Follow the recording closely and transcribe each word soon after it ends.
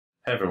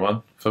Hey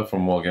everyone, Phil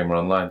from Warhammer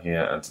Online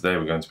here, and today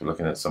we're going to be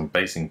looking at some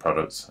basing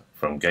products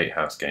from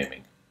Gatehouse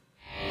Gaming.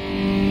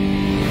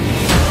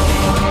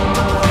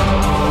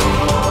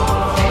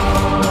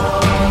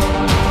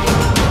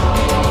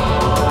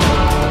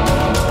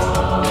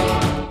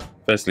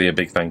 Firstly, a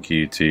big thank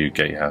you to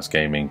Gatehouse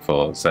Gaming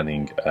for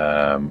sending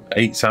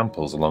 8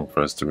 samples along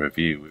for us to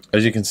review.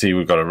 As you can see,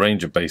 we've got a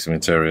range of basing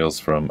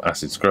materials from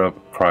Acid Scrub,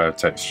 Cryo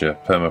Texture,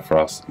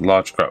 Permafrost,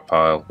 Large Scrap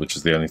Pile, which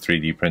is the only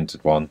 3D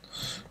printed one,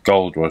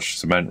 Gold Rush,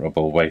 Cement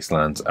Rubble,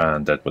 Wastelands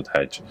and Deadwood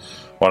Hedge.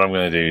 What I'm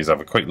going to do is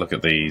have a quick look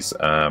at these.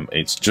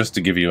 It's just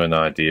to give you an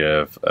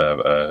idea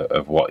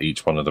of what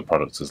each one of the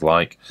products is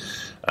like,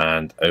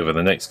 and over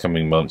the next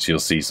coming months you'll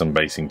see some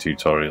basing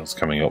tutorials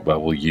coming up where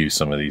we'll use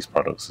some of these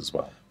products as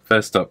well.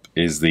 First up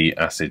is the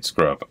Acid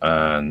Scrub,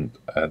 and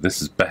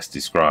this is best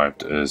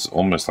described as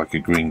almost like a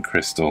green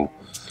crystal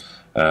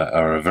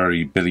or a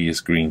very bilious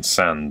green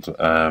sand.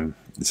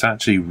 It's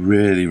actually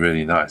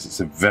really nice. It's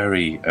a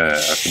very,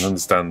 I can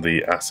understand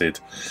the acid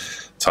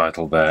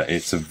title there,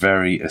 it's a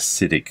very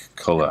acidic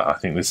colour. I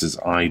think this is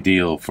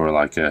ideal for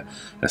like a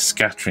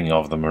scattering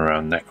of them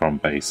around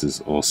Necron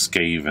bases or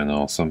Skaven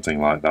or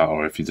something like that,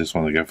 or if you just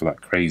want to go for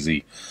that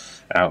crazy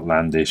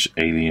outlandish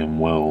alien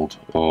world,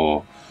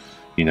 or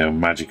you know,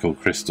 magical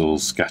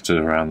crystals scattered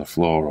around the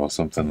floor or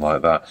something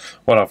like that.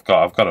 What I've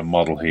got a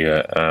model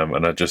here,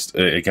 and I just,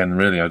 again,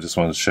 really I just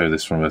want to show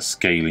this from a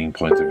scaling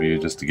point of view,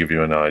 just to give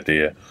you an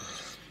idea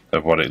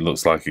of what it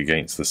looks like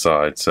against the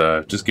side.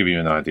 So just give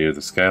you an idea of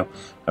the scale.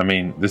 I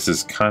mean, this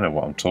is kind of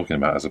what I'm talking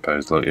about, I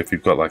suppose. Look, if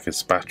you've got like a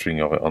spattering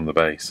of it on the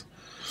base,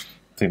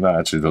 I think that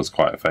actually looks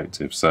quite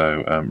effective.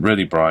 So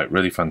really bright,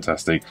 really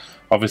fantastic.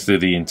 Obviously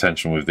the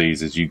intention with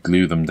these is you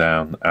glue them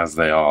down as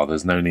they are.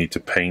 There's no need to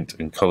paint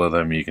and colour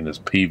them. You can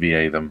just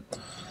PVA them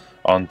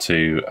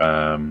onto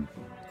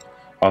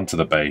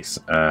the base.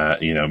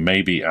 You know,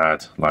 maybe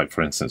add, like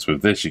for instance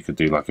with this, you could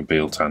do like a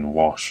Bealtan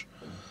wash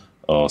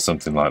or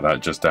something like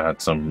that, just to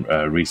add some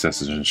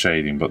recesses and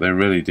shading. But they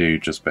really do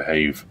just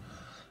behave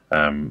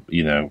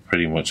you know,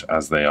 pretty much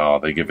as they are.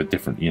 They give a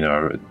different, you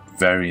know, a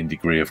varying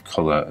degree of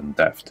colour and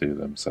depth to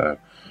them. So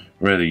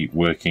really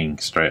working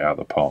straight out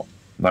the pot.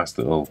 Nice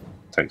little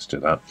texture,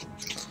 that.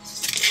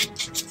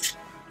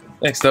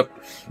 Next up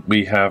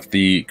we have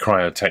the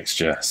Cryo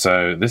Texture.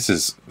 So this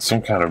is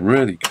some kind of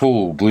really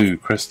cool blue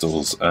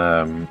crystals.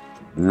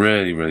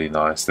 Really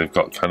nice. They've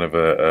got kind of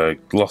a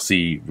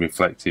glossy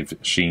reflective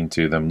sheen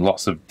to them,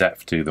 lots of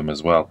depth to them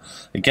as well.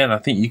 Again, I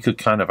think you could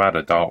kind of add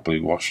a dark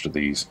blue wash to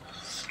these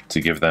to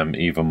give them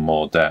even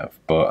more depth,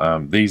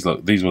 but these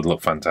would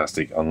look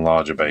fantastic on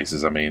larger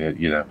bases. I mean,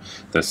 you know,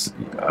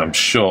 I'm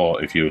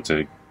sure if you were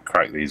to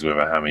crack these with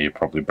a hammer, you'd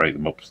probably break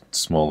them up to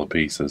smaller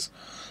pieces,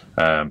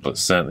 but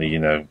certainly, you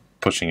know,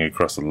 pushing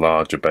across a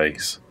larger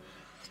base,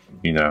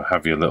 you know,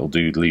 have your little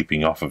dude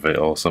leaping off of it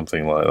or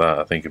something like that,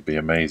 I think it'd be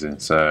amazing.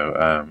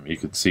 So you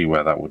could see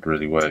where that would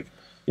really work.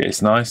 Yeah,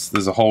 it's nice.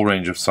 There's a whole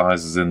range of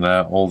sizes in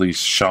there, all these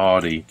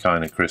shardy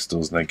kind of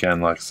crystals, and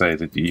again, like I say,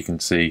 that you can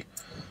see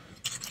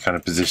kind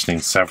of positioning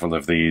several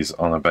of these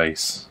on a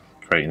base,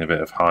 creating a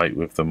bit of height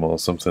with them or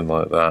something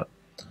like that.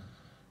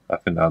 I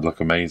think that'd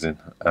look amazing.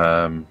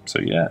 So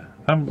yeah,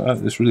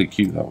 it's really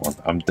cute, that one.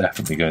 I'm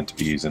definitely going to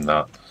be using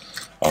that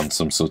on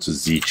some sort of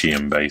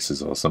Zechian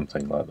bases or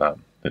something like that.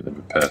 I think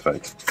that'd be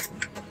perfect.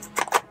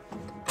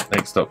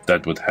 Next up,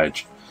 Deadwood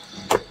Hedge.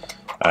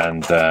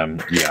 And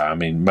yeah, I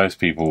mean, most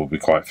people will be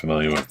quite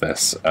familiar with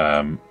this.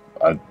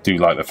 I do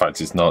like the fact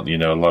it's not, you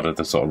know, a lot of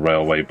the sort of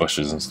railway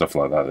bushes and stuff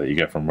like that that you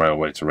get from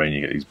railway terrain.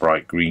 You get these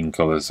bright green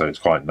colours, so it's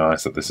quite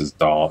nice that this is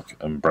dark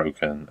and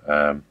broken.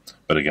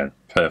 But again,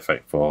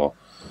 perfect for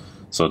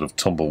sort of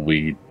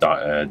tumbleweed,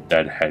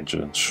 dead hedge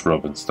and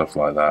shrub and stuff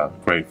like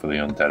that. Great for the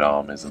undead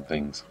armies and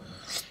things,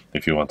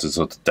 if you wanted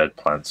sort of dead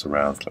plants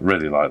around. I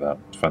really like that.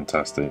 It's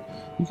fantastic.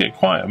 You get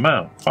quite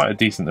a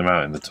decent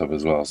amount in the tub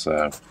as well.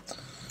 So,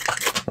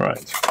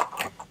 right.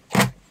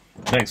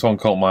 Next one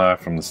caught my eye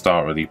from the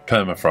start, really.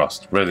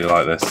 Permafrost. Really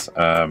like this.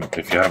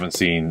 If you haven't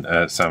seen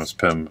Sam's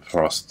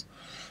Permafrost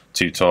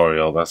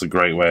tutorial, that's a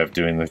great way of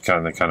doing the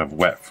kind of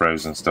wet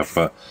frozen stuff.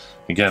 But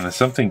again, there's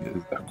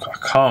something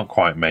I can't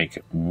quite make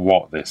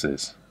what this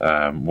is,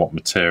 what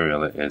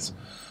material it is,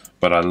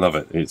 but I love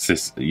it. It's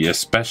this,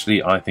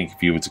 especially I think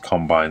if you were to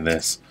combine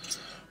this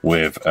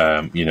with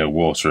you know,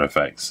 water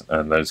effects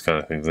and those kind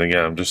of things. And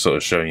again, I'm just sort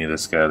of showing you the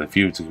scale. If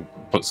you were to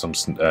put some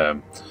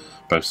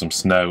both some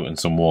snow and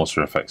some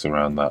water effects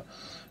around that,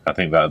 I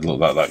think that'd look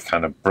like that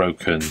kind of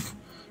broken,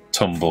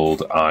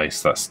 tumbled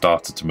ice that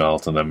started to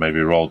melt and then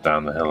maybe rolled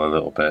down the hill a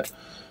little bit.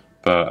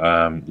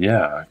 But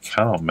yeah, I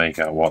cannot make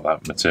out what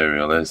that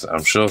material is.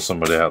 I'm sure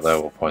somebody out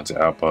there will point it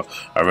out, but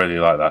I really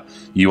like that.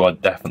 You are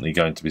definitely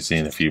going to be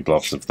seeing a few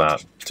blobs of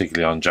that,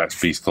 particularly on Jack's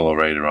Beastclaw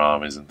Raider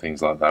armies and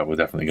things like that. We're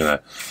definitely going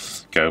to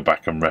go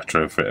back and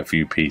retrofit a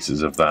few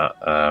pieces of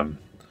that,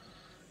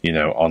 you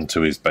know,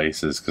 onto his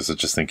bases, because I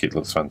just think it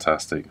looks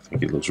fantastic. I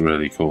think it looks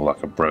really cool,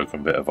 like a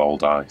broken bit of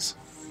old ice.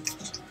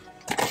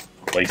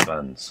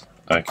 Wastelands.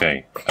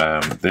 Okay,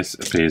 this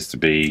appears to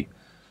be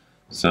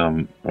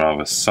some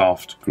rather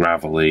soft,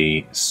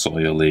 gravelly,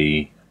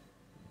 soily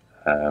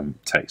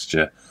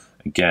texture.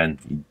 Again,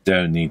 you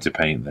don't need to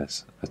paint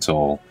this at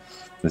all.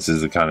 This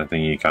is the kind of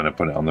thing you kind of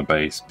put it on the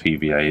base,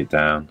 PVA it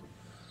down.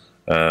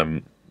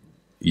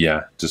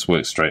 Yeah, just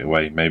works straight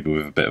away, maybe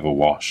with a bit of a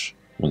wash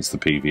once the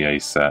PVA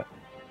is set.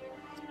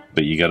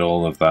 But you get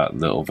all of that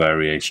little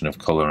variation of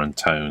colour and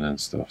tone and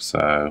stuff,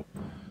 so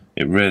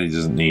it really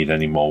doesn't need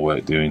any more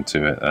work doing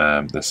to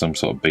it. There's some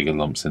sort of bigger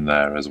lumps in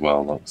there as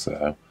well, look,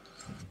 so,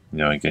 you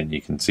know, again,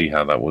 you can see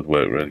how that would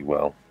work really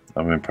well.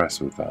 I'm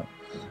impressed with that.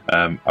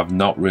 I've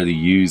not really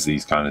used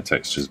these kind of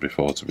textures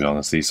before, to be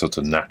honest, these sort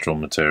of natural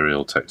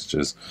material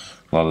textures.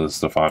 A lot of the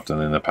stuff I've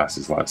done in the past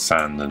is like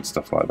sand and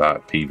stuff like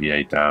that,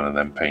 PVA down and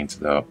then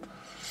painted up.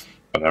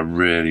 But I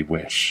really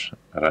wish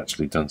I'd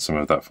actually done some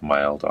of that for my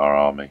Eldar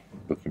army.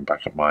 Looking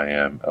back at my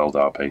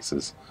Eldar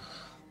bases,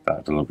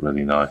 that'd look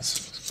really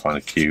nice. It's kind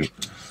of cute.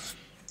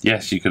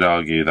 Yes, you could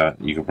argue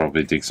that you could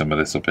probably dig some of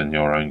this up in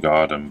your own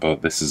garden,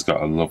 but this has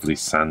got a lovely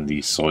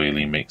sandy,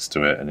 soily mix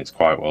to it, and it's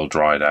quite well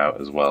dried out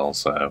as well.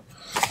 So,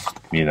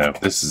 you know,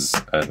 this is,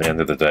 at the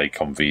end of the day,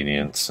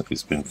 convenience.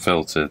 It's been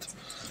filtered.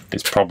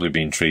 It's probably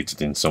been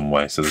treated in some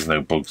way, so there's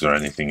no bugs or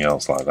anything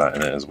else like that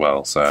in it as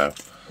well. So,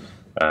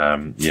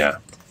 yeah,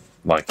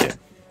 like it.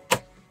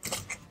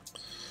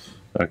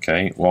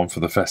 Okay, one for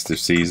the festive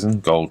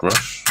season, Gold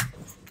Rush.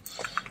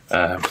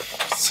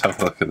 Let's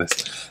have a look at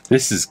this.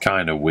 This is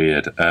kind of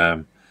weird.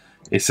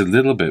 It's a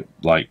little bit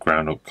like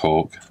ground up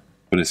cork,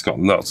 but it's got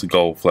lots of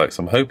gold flecks.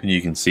 I'm hoping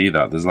you can see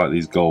that. There's like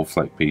these gold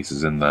fleck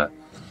pieces in there.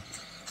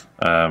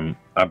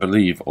 I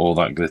believe all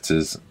that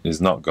glitters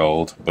is not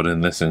gold, but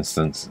in this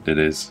instance it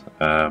is.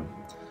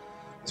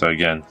 So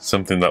again,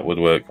 something that would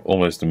work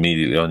almost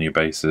immediately on your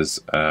bases.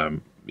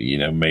 You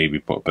know, maybe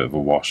put a bit of a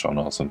wash on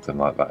or something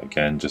like that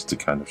again, just to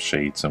kind of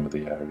shade some of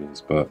the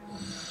areas, but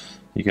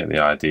you get the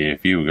idea.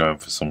 If you were going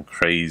for some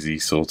crazy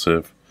sort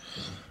of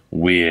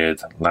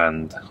weird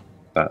land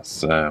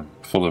that's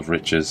full of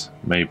riches,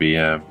 maybe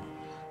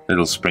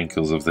little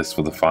sprinkles of this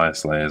for the fire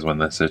slayers when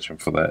they're searching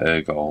for their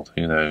air gold,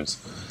 who knows.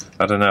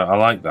 I don't know, I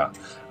like that.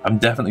 I'm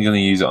definitely going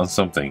to use it on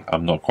something,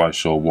 I'm not quite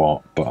sure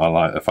what, but I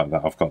like the fact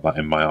that I've got that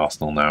in my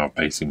arsenal now of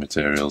basing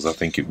materials. I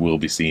think it will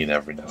be seen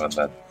every now and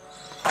then.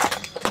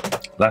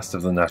 Last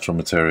of the natural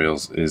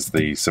materials is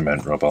the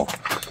cement rubble.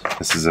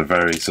 This is a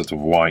very sort of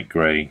white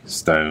grey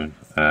stone.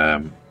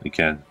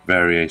 Again,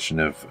 variation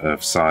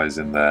of size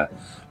in there,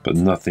 but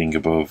nothing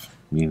above,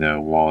 you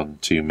know,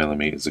 1-2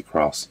 millimeters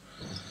across.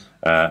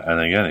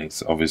 And again,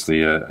 it's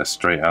obviously a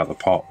straight out the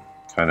pot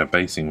kind of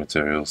basing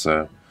material,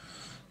 so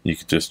you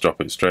could just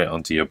drop it straight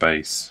onto your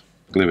base,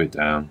 glue it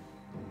down,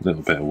 a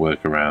little bit of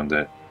work around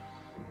it.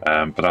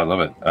 But I love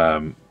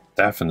it.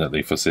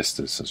 Definitely for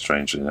sisters,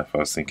 strangely enough. I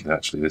was thinking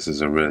actually this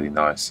is a really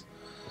nice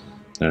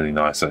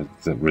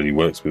that really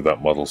works with that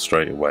model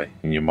straight away,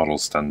 and your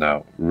models stand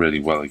out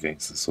really well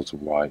against the sort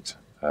of white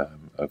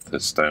of the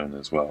stone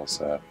as well.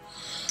 So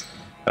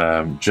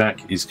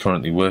Jack is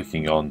currently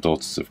working on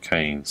Daughters of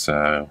Cain,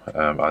 so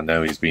I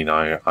know he's been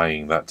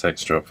eyeing that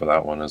texture up for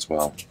that one as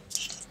well.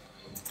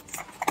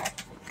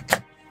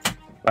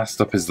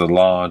 Last up is the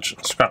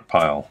large scrap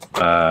pile.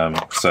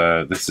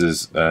 So this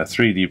is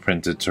 3D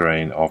printed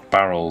terrain of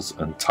barrels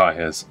and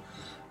tyres.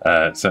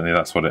 Certainly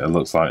that's what it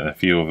looks like, and a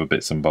few other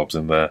bits and bobs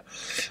in there.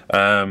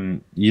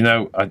 You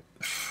know,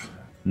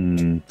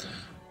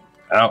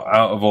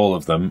 out of all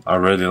of them, I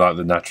really like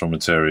the natural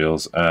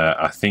materials.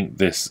 I think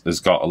this has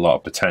got a lot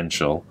of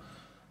potential,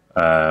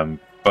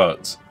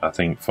 but I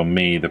think for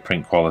me the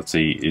print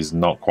quality is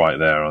not quite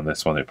there on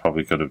this one. It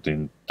probably could have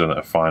been done at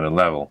a finer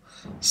level.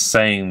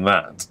 Saying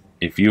that,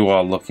 if you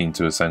are looking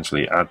to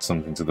essentially add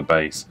something to the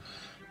base,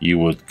 you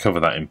would cover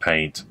that in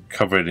paint,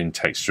 cover it in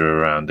texture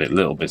around it,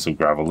 little bits of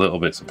gravel, little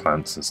bits of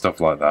plants and stuff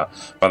like that.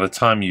 By the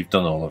time you've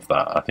done all of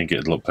that, I think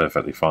it'd look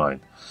perfectly fine.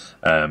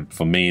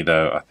 For me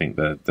though, I think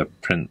the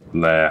print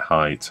layer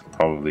height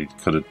probably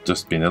could have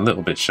just been a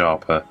little bit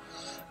sharper.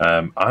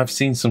 I've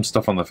seen some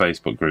stuff on the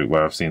Facebook group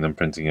where I've seen them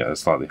printing it at a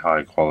slightly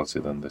higher quality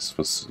than this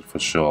for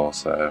sure.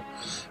 So,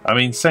 I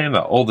mean, saying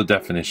that, all the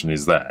definition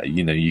is there.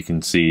 You know, you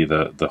can see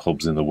the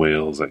hubs in the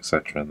wheels,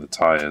 etc., and the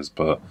tyres.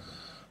 But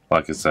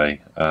like I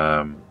say,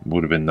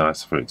 would have been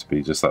nice for it to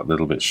be just that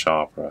little bit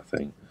sharper, I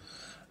think.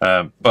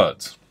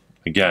 But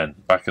again,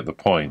 back at the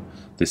point,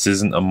 this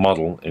isn't a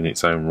model in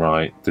its own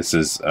right. This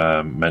is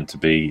meant to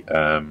be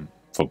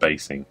for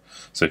basing.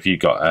 So if you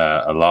got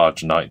a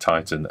large Night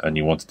Titan and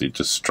you wanted it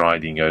just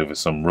striding over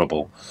some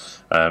rubble,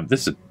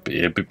 this would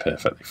be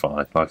perfectly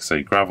fine. Like I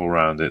say, gravel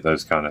around it,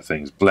 those kind of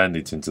things, blend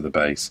it into the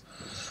base,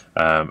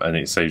 and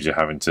it saves you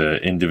having to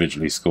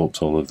individually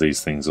sculpt all of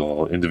these things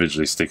or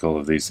individually stick all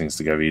of these things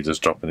together. You're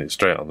just dropping it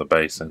straight on the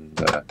base,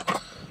 and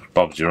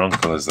Bob's your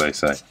uncle, as they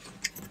say.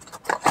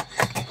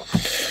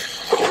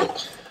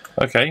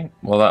 Okay,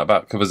 well that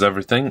about covers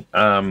everything.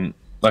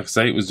 like I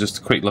say, it was just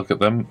a quick look at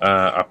them.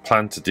 I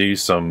plan to do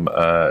some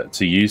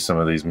to use some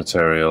of these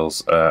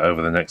materials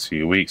over the next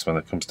few weeks when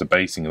it comes to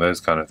basing and those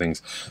kind of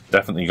things.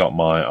 Definitely got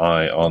my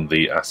eye on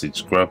the acid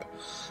scrub.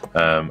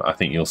 I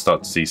think you'll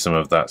start to see some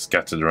of that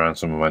scattered around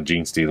some of my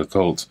Gene Stealer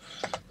cult.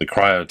 The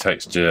cryo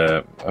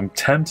texture, I'm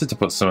tempted to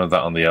put some of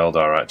that on the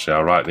Eldar actually.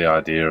 I like the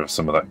idea of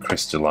some of that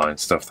crystalline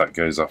stuff that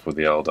goes off with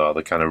the Eldar,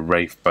 the kind of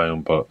Wraith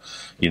bone, but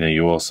you know,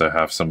 you also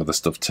have some of the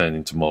stuff turn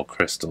into more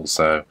crystal,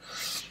 so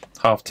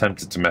half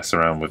tempted to mess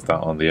around with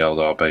that on the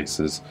Eldar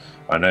bases.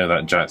 I know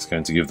that Jack's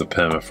going to give the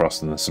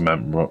permafrost and the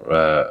cement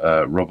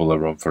rubble a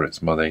run for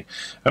its money.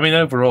 I mean,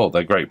 overall,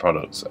 they're great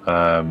products.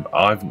 Like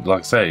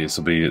I say,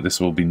 this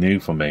will be new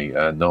for me.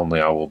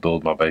 Normally, I will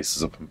build my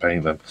bases up and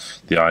paint them.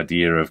 The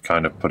idea of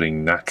kind of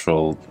putting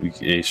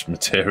natural-ish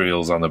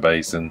materials on the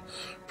base and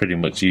pretty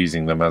much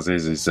using them as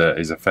is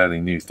a fairly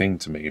new thing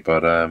to me.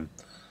 But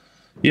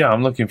yeah,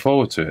 I'm looking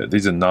forward to it.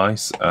 These are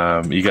nice.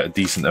 You get a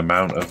decent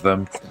amount of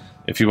them.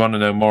 If you want to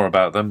know more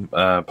about them,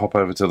 pop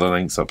over to the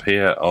links up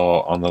here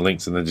or on the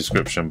links in the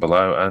description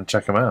below and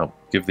check them out.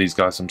 Give these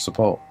guys some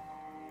support.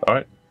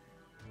 Alright.